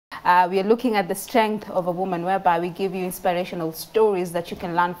we are looking at the strength of a woman, whereby we give you inspirational stories that you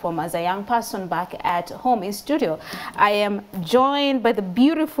can learn from as a young person back at home in studio. I am joined by the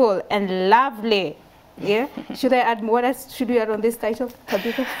beautiful and lovely, yeah, should I add, what else should we add on this title?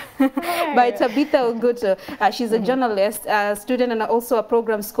 Tabitha? By Tabitha Oguto. She's a journalist, student, and also a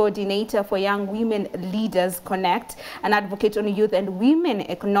programs coordinator for Young Women Leaders Connect, an advocate on youth and women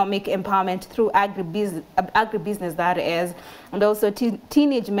economic empowerment through agribusiness, that is, and also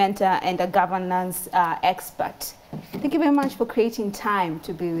teenage mentor and a governance expert. Thank you very much for creating time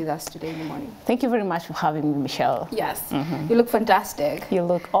to be with us today in the morning. Thank you very much for having me, Michelle. Yes, you look fantastic. You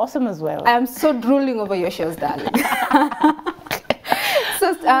look awesome as well. I'm so drooling over your shows, darling.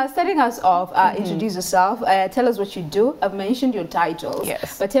 So starting us off, introduce yourself, tell us what you do. I've mentioned your titles,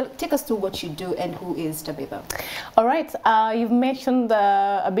 yes, but take us through what you do and who is Tabitha. All right, you've mentioned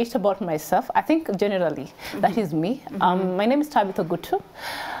a bit about myself. I think generally that is me. My name is Tabitha Oguto.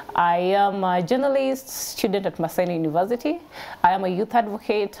 I am a journalist, student at Maseno University. I am a youth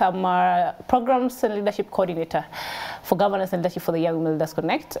advocate. I'm a programs and leadership coordinator for governance and leadership for the Young Women Leaders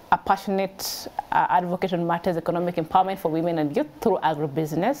Connect, a passionate advocate on matters economic empowerment for women and youth through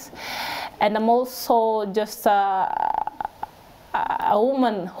agribusiness. And I'm also just a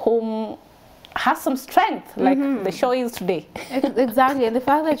woman whom has some strength, like the show is today. Exactly, and the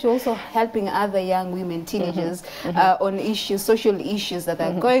fact that you're also helping other young women, teenagers, on issues, social issues that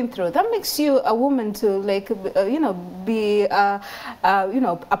they're going through, that makes you a woman to, like, be,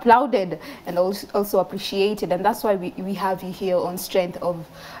 applauded and also appreciated, and that's why we have you here on Strength of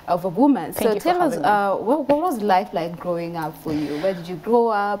a Woman. So tell us, what was life like growing up for you? Where did you grow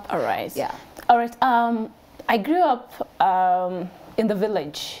up? All right. Yeah. All right. I grew up in the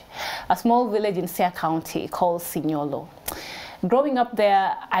village, a small village in Sia County called Signolo. Growing up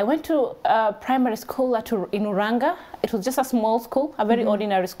there, I went to primary school in Uranga. It was just a small school, a very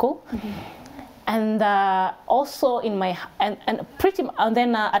ordinary school. And also in my, and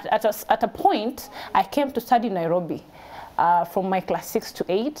then at a point, I came to study in Nairobi from my class 6 to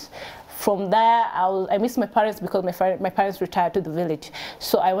 8. From there, I missed my parents because my parents retired to the village.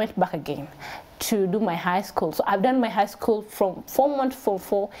 So I went back again to do my high school. So I've done my high school from Form 1 to Form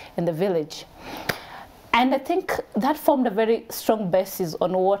 4 in the village. And I think that formed a very strong basis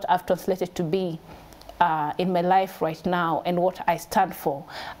on what I've translated to be in my life right now and what I stand for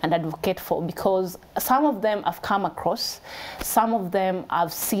and advocate for, because some of them I've come across, some of them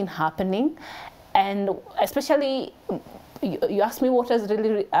I've seen happening, and especially you asked me what has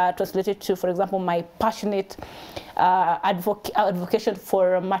really translated to, for example, my passionate advocation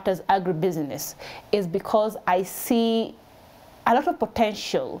for matters agribusiness is because I see a lot of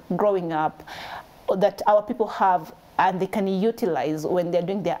potential growing up that our people have and they can utilize when they're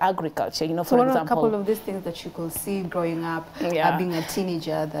doing their agriculture, for example. What are a couple of these things that you could see growing up, being a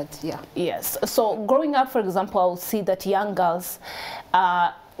teenager, Yes, so growing up, for example, I would see that young girls,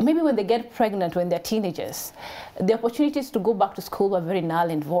 maybe when they get pregnant when they're teenagers, the opportunities to go back to school were very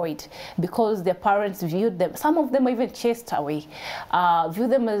null and void because their parents viewed them, some of them were even chased away, view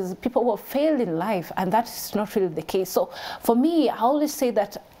them as people who have failed in life, and that's not really the case. So for me, I always say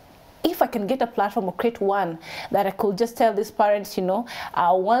that if I can get a platform or create one that I could just tell these parents,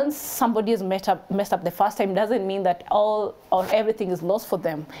 once somebody has messed up the first time, doesn't mean that all or everything is lost for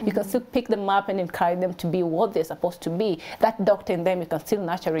them. You can still pick them up and encourage them to be what they're supposed to be. That doctor in them, you can still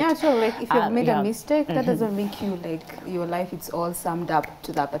nurture it. Yeah, so like if you've made a mistake, that doesn't make you like your life, it's all summed up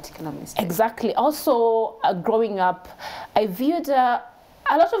to that particular mistake. Exactly. Also, growing up, I viewed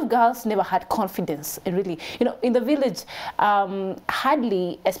a lot of girls never had confidence, really. In the village,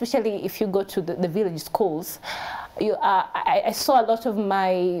 hardly, especially if you go to the village schools, I saw a lot of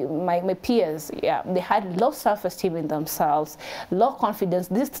my peers, they had low self-esteem in themselves, low confidence.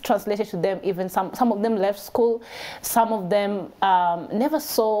 This translated to them, even some of them left school, some of them never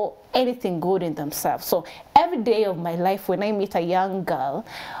saw anything good in themselves. So every day of my life, when I meet a young girl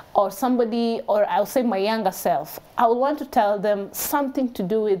or somebody, or I'll say my younger self, I will want to tell them something to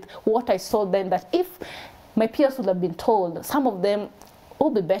do with what I saw then, that if my peers would have been told, some of them will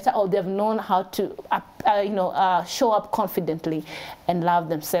be better, or they've known how to show up confidently and love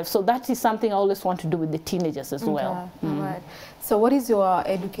themselves. So that is something I always want to do with the teenagers as well. Right. So what is your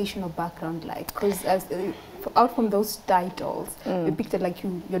educational background like? Because out from those titles, you picked it like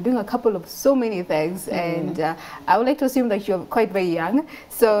you're doing a couple of so many things, and I would like to assume that you're quite very young.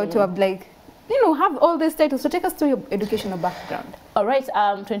 So to have have all these titles, so take us through your educational background. All right,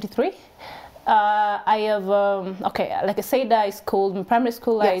 I'm 23. I have, okay, like I said, primary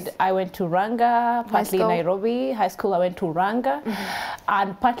school, yes. I went to Ranga, partly in Nairobi. High school, I went to Ranga,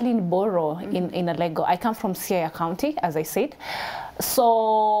 and partly in Boro, in Alego. I come from Siaya County, as I said.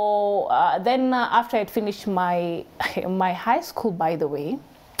 So then after I'd finished my high school, by the way,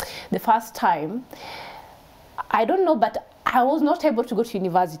 the first time, I don't know, but I was not able to go to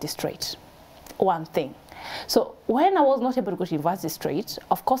university straight, one thing. So when I was not able to go to university straight,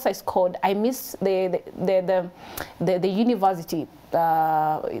 of course I missed the university,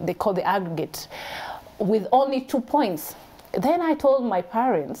 they call the aggregate, with only 2 points. Then I told my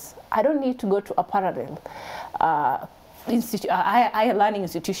parents, I don't need to go to a parallel higher learning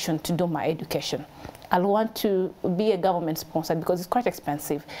institution to do my education. I'll want to be a government sponsor because it's quite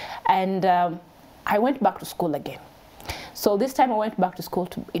expensive. And I went back to school again. So this time I went back to school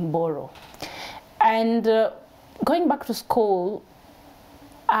in Boro. And going back to school,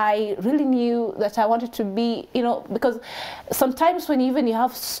 I really knew that I wanted to be, you know, because sometimes when even you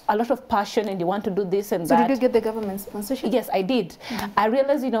have a lot of passion and you want to do this and that. So did you get the government sponsorship? Yes, I did. I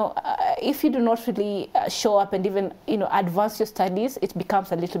realized, you know, if you do not really show up and even, you know, advance your studies, it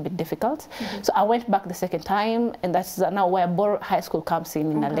becomes a little bit difficult. So I went back the second time, and that's now where Boro High School comes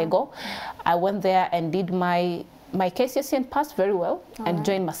in Alego. I went there and did my KCSE and passed very well, and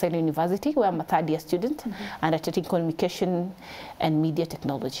joined Maseno University, where I'm a third-year student, and I studied communication and media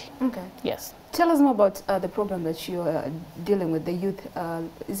technology. Okay. Yes. Tell us more about the program that you are dealing with, the youth.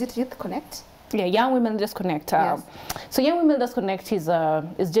 Is it Youth Connect? Yeah, Young Women Just Connect. Yes. So Young Women Just Connect is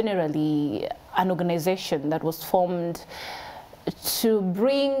generally an organization that was formed to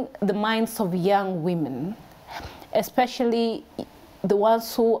bring the minds of young women, especially the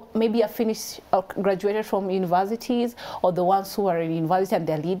ones who maybe have finished or graduated from universities, or the ones who are in university and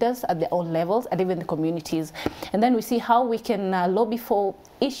they're leaders at their own levels, and even the communities. And then we see how we can lobby for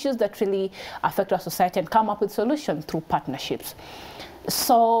issues that really affect our society and come up with solutions through partnerships.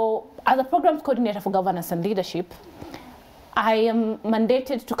 So as a program coordinator for governance and leadership, I am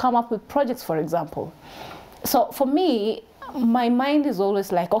mandated to come up with projects, for example. So for me, my mind is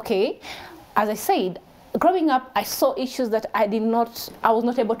always like, okay, as I said, growing up, I saw issues that I was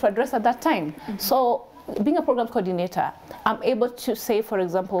not able to address at that time. So being a program coordinator, I'm able to say, for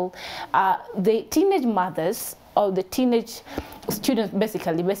example, the teenage mothers or the teenage students,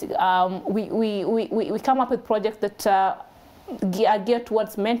 basically we come up with projects that are geared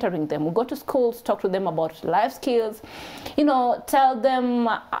towards mentoring them. We go to schools, talk to them about life skills, you know, tell them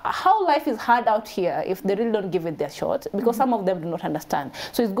how life is hard out here if they really don't give it their shot, because some of them do not understand.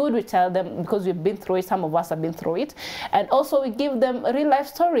 So it's good we tell them, because we've been through it, some of us have been through it. And also we give them real life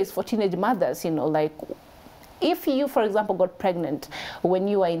stories for teenage mothers, you know, like if you, for example, got pregnant when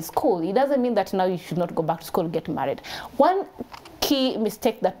you were in school, it doesn't mean that now you should not go back to school and get married. One key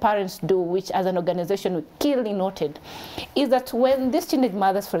mistake that parents do, which as an organization we clearly noted, is that when these teenage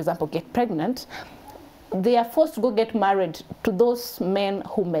mothers, for example, get pregnant, they are forced to go get married to those men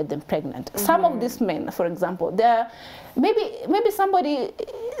who made them pregnant. Some of these men, for example, they're maybe somebody,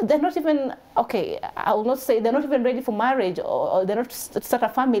 they're not even, okay, I will not say they're not even ready for marriage, or they're not start a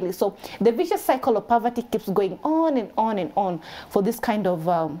family. So the vicious cycle of poverty keeps going on and on and on for this kind of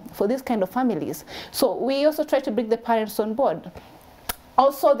families. So we also try to bring the parents on board.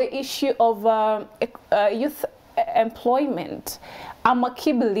 Also, the issue of youth employment. I'm a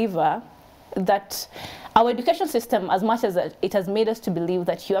key believer that our education system, as much as it has made us to believe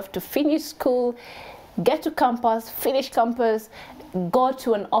that you have to finish school, get to campus, finish campus, go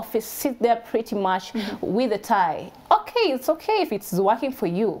to an office, sit there pretty much with a tie. Okay, it's okay if it's working for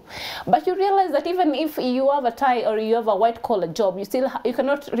you. But you realize that even if you have a tie or you have a white-collar job, you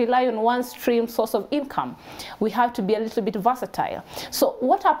cannot rely on one stream source of income. We have to be a little bit versatile. So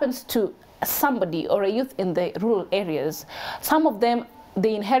what happens to somebody or a youth in the rural areas? Some of them,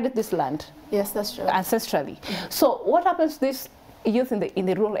 they inherit this land. Yes, that's true. Ancestrally. So what happens to this youth in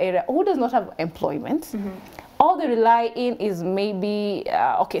the rural area who does not have employment? All they rely in is maybe,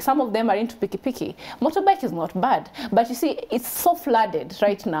 okay, some of them are into piki-piki. Motorbike is not bad, but you see, it's so flooded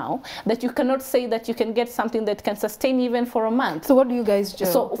right now that you cannot say that you can get something that can sustain even for a month. So what do you guys do?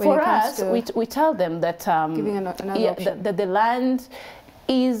 So for us, we tell them that, that the land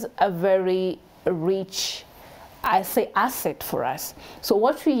is a very rich, I say, asset for us. So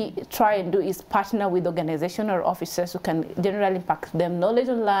what we try and do is partner with organizations or officers who can generally impact them knowledge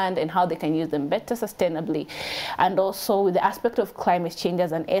on land and how they can use them better sustainably. And also with the aspect of climate change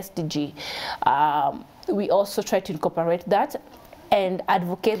as an SDG, we also try to incorporate that. and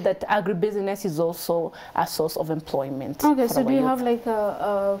advocate that agribusiness is also a source of employment. Okay, so do you have like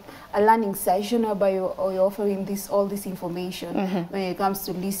a learning session whereby you're offering all this information when it comes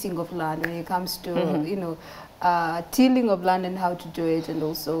to leasing of land, when it comes to, you know, tilling of land and how to do it, and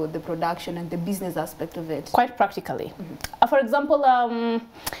also the production and the business aspect of it? Quite practically. For example,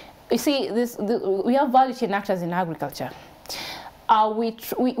 you see, we have value chain actors in agriculture. We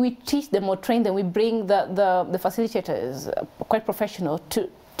teach them or train them. We bring the facilitators, quite professional, to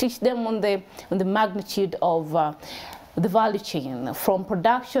teach them on the magnitude of the value chain from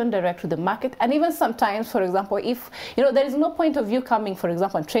production direct to the market. And even sometimes, for example, if you know, there is no point of you coming, for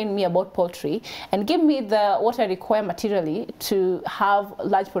example, and train me about poultry and give me what I require materially to have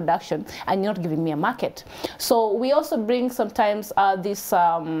large production, and you're not giving me a market. So we also bring sometimes these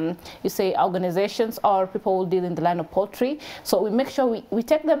you say organizations or people who deal in the line of poultry. So we make sure we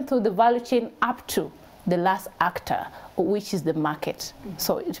take them through the value chain up to the last actor, which is the market,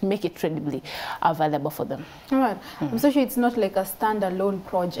 so to make it credibly available for them. All right. I'm so sure it's not like a standalone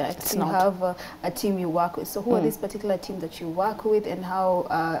project. It's you not. have a team you work with. So who are this particular team that you work with, and how,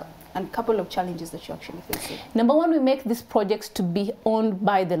 and a couple of challenges that you're actually facing? Number one, we make these projects to be owned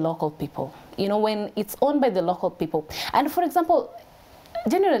by the local people. You know, when it's owned by the local people, and for example,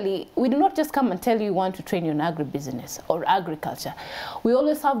 generally, we do not just come and tell you we want to train you in agribusiness or agriculture. We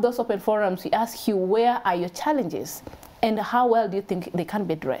always have those open forums. We ask you, where are your challenges? And how well do you think they can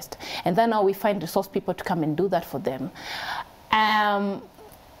be addressed? And then now we find resource people to come and do that for them.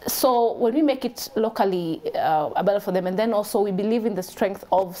 So when we make it locally available for them, and then also we believe in the strength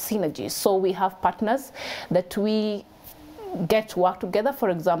of synergies. So we have partners that we get to work together. For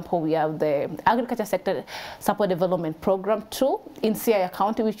example, we have the Agriculture Sector Support Development Program too in Siaya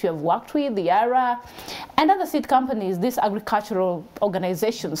County, which we have worked with, the ARA, and other seed companies, these agricultural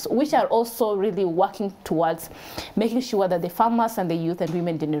organizations, which are also really working towards making sure that the farmers and the youth and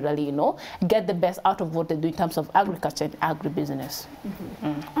women generally, you know, get the best out of what they do in terms of agriculture and agribusiness.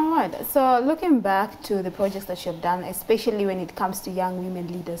 All right. So looking back to the projects that you've done, especially when it comes to Young Women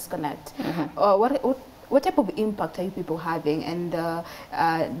Leaders Connect, what type of impact are you people having, and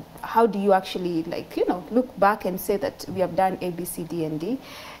how do you actually, like, you know, look back and say that we have done A, B, C, D, and D,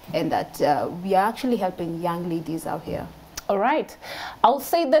 and that we are actually helping young ladies out here? All right. I'll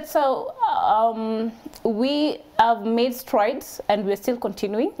say that we have made strides, and we're still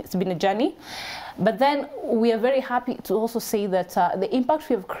continuing. It's been a journey. But then we are very happy to also say that the impact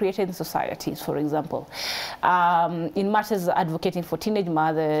we have created in societies, for example, in matters advocating for teenage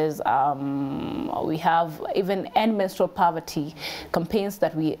mothers, we have even end menstrual poverty campaigns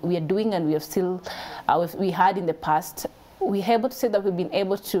that we are doing, and we have still, we had in the past. We're able to say that we've been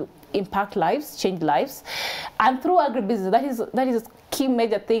able to impact lives, change lives, and through agribusiness, that is a key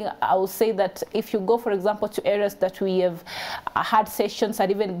major thing. I will say that if you go, for example, to areas that we have had sessions and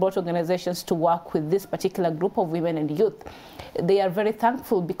even brought organizations to work with this particular group of women and youth, they are very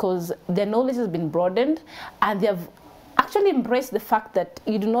thankful because their knowledge has been broadened, and they have actually embraced the fact that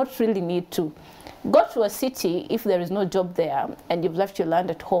you do not really need to go to a city if there is no job there and you've left your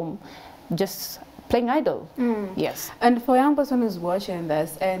land at home just playing idle. Yes. And for a young person who's watching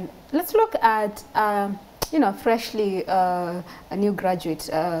this, and let's look at you know, freshly a new graduate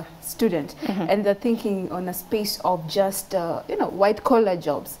student, and they're thinking on a space of just you know, white collar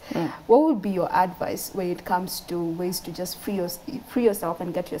jobs. What would be your advice when it comes to ways to just free yourself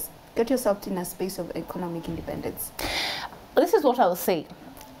and get yourself in a space of economic independence? This is what I'll say.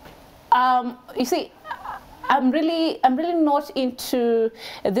 You see, I'm really not into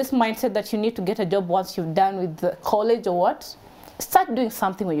this mindset that you need to get a job once you've done with the college or what. Start doing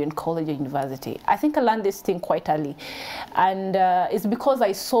something when you're in college or university. I think I learned this thing quite early, and it's because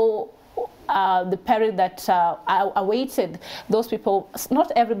I saw the period that I awaited those people,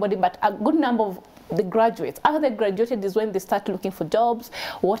 not everybody, but a good number of the graduates. After they graduated is when they start looking for jobs.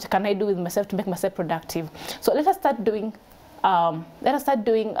 What can I do with myself to make myself productive? So let us start doing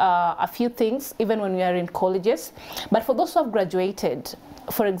a few things even when we are in colleges. But for those who have graduated,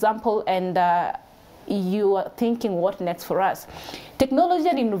 for example, and you are thinking what next for us, technology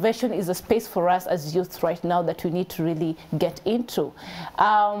and innovation is a space for us as youth right now that we need to really get into.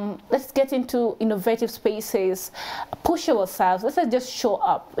 Let's get into innovative spaces, push ourselves. Let's just show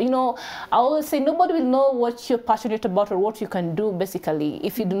up. You know, I always say nobody will know what you're passionate about or what you can do basically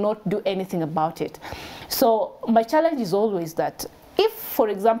if you do not do anything about it. So my challenge is always that if, for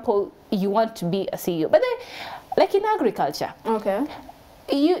example, you want to be a CEO, but then, like in agriculture, okay,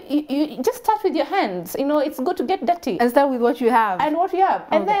 you just start with your hands. You know, it's good to get dirty. And start with what you have. And what you have.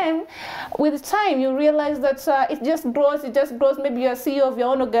 Okay. And then with time, you realize that it just grows, Maybe you're a CEO of your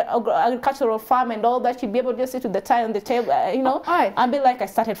own agricultural farm and all that. You'll be able to just sit with the tie on the table, you know, and be like, I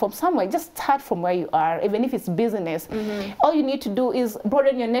started from somewhere. Just start from where you are, even if it's business. All you need to do is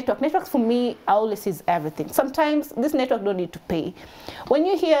broaden your network. Networks, for me, I always is everything. Sometimes this network don't need to pay. When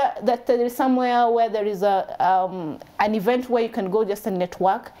you hear that there is somewhere where there is an event where you can go just and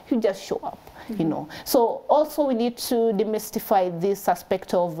network, you just show up, you know. So also we need to demystify this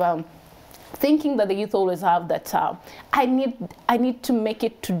aspect of thinking that the youth always have, that I need to make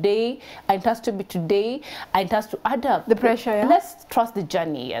it today, it has to be today, it has to add up. The pressure, yeah? Let's trust the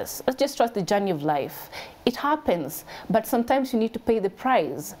journey, yes. Let's just trust the journey of life. It happens, but sometimes you need to pay the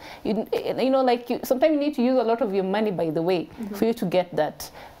price. You know, like sometimes you need to use a lot of your money, by the way, for you to get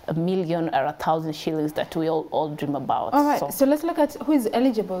that 1 million or 1,000 shillings that we all dream about. All right, so let's look at who is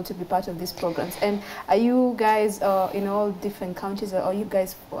eligible to be part of these programs. And are you guys in all different counties, or are you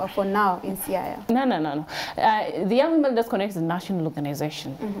guys for now in Siaya? No. The Young Women That Connect is a national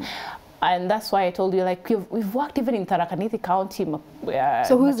organization. And that's why I told you, like, we've worked even in Tarakaniti County.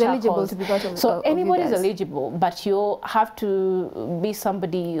 So who's eligible to be part of? So anybody is eligible, but you have to be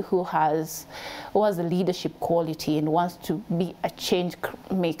somebody who has a leadership quality and wants to be a change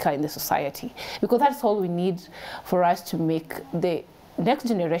maker in the society, because that's all we need for us to make the next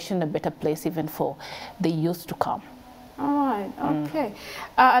generation a better place, even for the youth to come. All right, okay.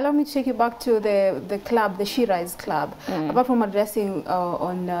 Allow me to take you back to the club, the She Rise Club. Apart from addressing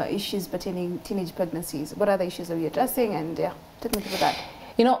on issues pertaining teenage pregnancies, what other issues are we addressing? And yeah, take me through that.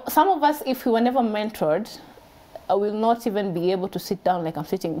 You know, some of us, if we were never mentored, will not even be able to sit down like I'm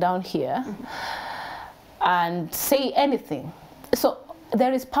sitting down here and say anything. So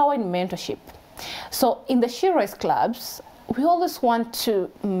there is power in mentorship. So in the She Rise clubs, we always want to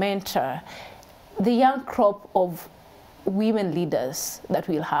mentor the young crop of women leaders that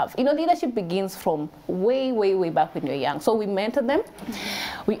we'll have. You know, leadership begins from way back when you're young. So we mentor them.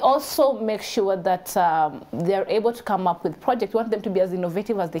 We also make sure that they're able to come up with projects. We want them to be as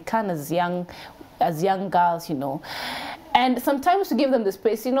innovative as they can as young girls, you know. And sometimes to give them the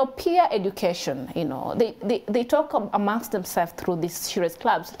space, you know, peer education, you know. They talk amongst themselves through these She Rise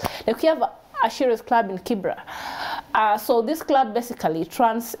clubs. Like we have a She Rise club in Kibra. So this club basically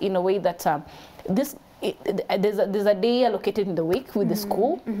runs in a way that there's a day allocated in the week with the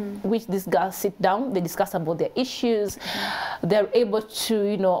school, which these girls sit down, they discuss about their issues. They're able to,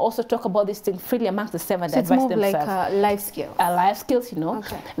 you know, also talk about this thing freely amongst themselves and advise themselves. It's more like life skills. Life skills, you know.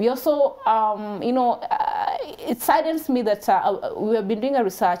 Okay. We also, you know, it saddens me that we have been doing a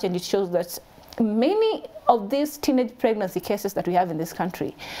research, and it shows that many of these teenage pregnancy cases that we have in this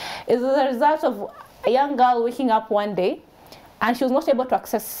country is the result of a young girl waking up one day and she was not able to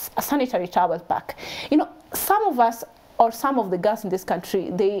access a sanitary towel pack. You know, some of us, or some of the girls in this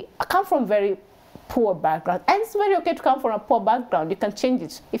country, they come from very poor background. And it's very okay to come from a poor background. You can change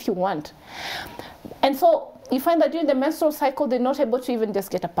it if you want. And so you find that during the menstrual cycle, they're not able to even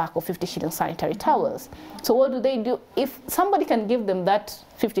just get a pack of 50 shilling sanitary towels. So what do? If somebody can give them that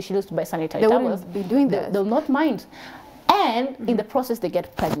 50 shillings to buy sanitary towels, be doing that. They'll not mind. And in the process, they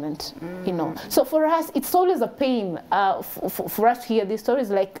get pregnant, you know. So for us, it's always a pain for us to hear these stories.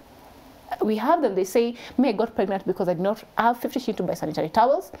 Like, we have them, they say, I got pregnant because I did not have 50 shillings to buy sanitary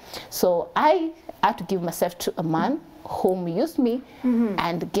towels. So I had to give myself to a man whom used me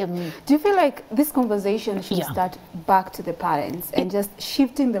and gave me. Do you feel like this conversation should start back to the parents and just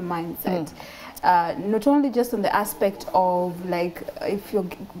shifting the mindset? Not only just on the aspect of, like, if you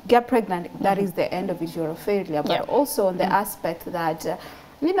get pregnant, that is the end of it, you're a failure, but also on the aspect that,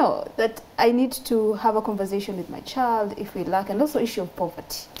 you know, that I need to have a conversation with my child if we lack, and also issue of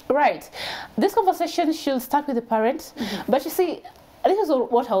poverty. Right. This conversation should start with the parents, but you see, this is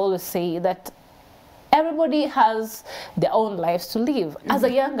what I always say, that everybody has their own lives to live. As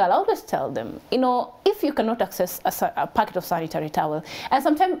a young girl, I always tell them, you know, if you cannot access a packet of sanitary towel, and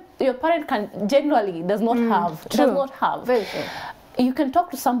sometimes your parent genuinely does not have. Very true. You can talk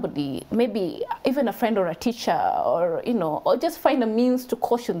to somebody, maybe even a friend or a teacher, or, you know, or just find a means to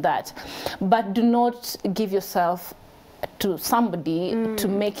caution that. But do not give yourself to somebody to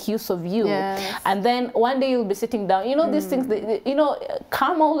make use of you. And then one day you'll be sitting down, you know, these things, you know,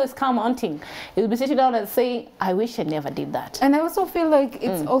 always come hunting. You'll be sitting down and saying, I wish I never did that. And I also feel like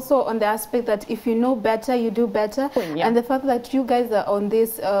it's also on the aspect that if you know better, you do better. And the fact that you guys are on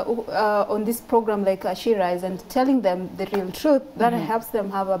this program like She Rise and telling them the real truth, that helps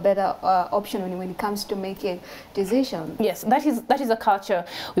them have a better option when it comes to making decisions. Yes, that is a culture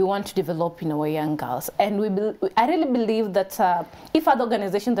we want to develop in our young girls. And I really believe believe that if other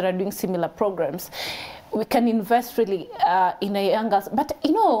organizations that are doing similar programs, we can invest really in our young girls. But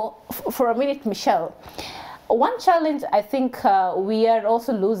you know, for a minute, Michelle, one challenge I think we are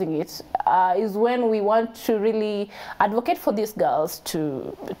also losing it is when we want to really advocate for these girls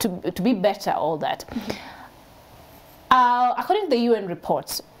to be better, all that. According to the UN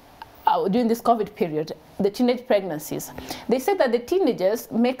reports, during this COVID period, the teenage pregnancies, they said that the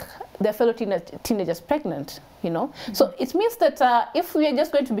teenagers make their fellow teenagers pregnant, you know. So it means that if we are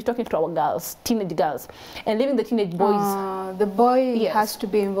just going to be talking to our girls, teenage girls, and leaving the teenage boys... the boy has to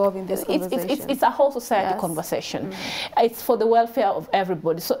be involved in this conversation. It's a whole society conversation. It's for the welfare of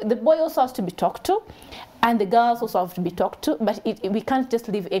everybody. So the boy also has to be talked to, and the girls also have to be talked to, but we can't just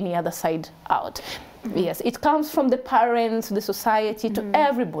leave any other side out. Yes, it comes from the parents, the society, to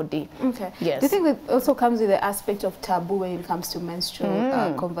everybody. Okay. Yes. Do you think that also comes with the aspect of taboo when it comes to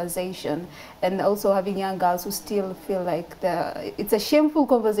menstrual conversation, and also having young girls who still feel like it's a shameful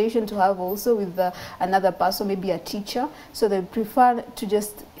conversation to have also with another person, maybe a teacher, so they prefer to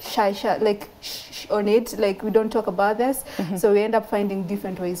just shy on it, like we don't talk about this, so we end up finding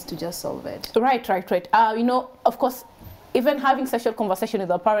different ways to just solve it. Right. You know, of course, even having sexual conversation with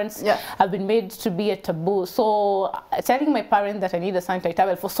our parents have been made to be a taboo. So telling my parents that I need a sanitary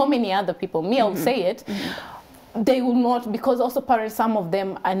towel, for so many other people, I will say it, they will not, because also parents, some of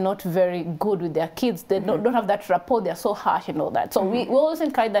them are not very good with their kids. They don't have that rapport. They're so harsh and all that. So we always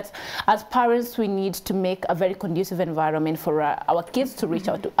encourage that as parents, we need to make a very conducive environment for our kids to reach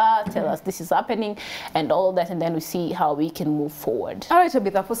out to us, tell us this is happening and all that, and then we see how we can move forward. All right,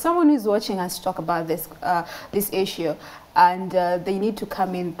 Tabitha, for someone who's watching us talk about this issue, and they need to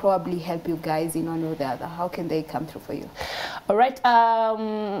come in, probably help you guys in one or the other, how can they come through for you? All right,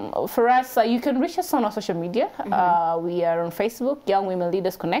 for us, you can reach us on our social media. We are on Facebook, Young Women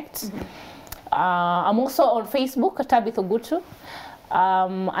Leaders Connect. I'm also on Facebook, Tabitha Gutu.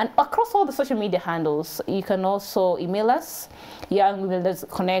 And across all the social media handles, you can also email us,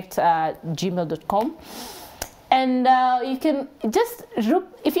 youngwomenleadersconnect@gmail.com. And you can just,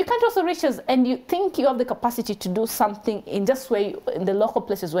 if you can't also reach us and you think you have the capacity to do something in just in the local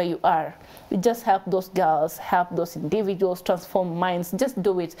places where you are, we just help those girls, help those individuals, transform minds, just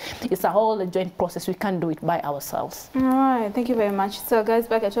do it. It's a whole joint process. We can't do it by ourselves. All right, thank you very much. So guys,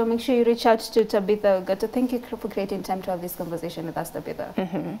 back at home, make sure you reach out to Tabitha Ogutu. Thank you for creating time to have this conversation with us, Tabitha.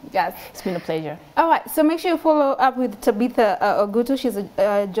 Yes, it's been a pleasure. All right, so make sure you follow up with Tabitha Ogutu. She's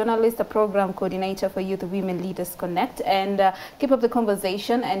a journalist, a program coordinator for Youth Women Leaders Connect, and keep up the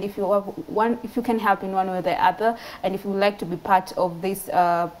conversation. And if you can help in one way or the other, and if you would like to be part of this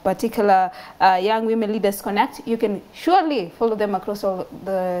particular Young Women Leaders Connect, you can surely follow them across all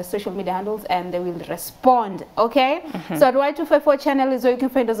the social media handles, and they will respond. Okay, so at Y254 channel is where you can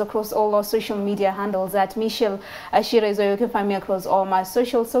find us across all our social media handles. At Michelle Ashira is where you can find me across all my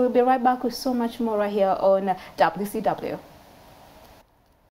socials. So we'll be right back with so much more right here on WCW.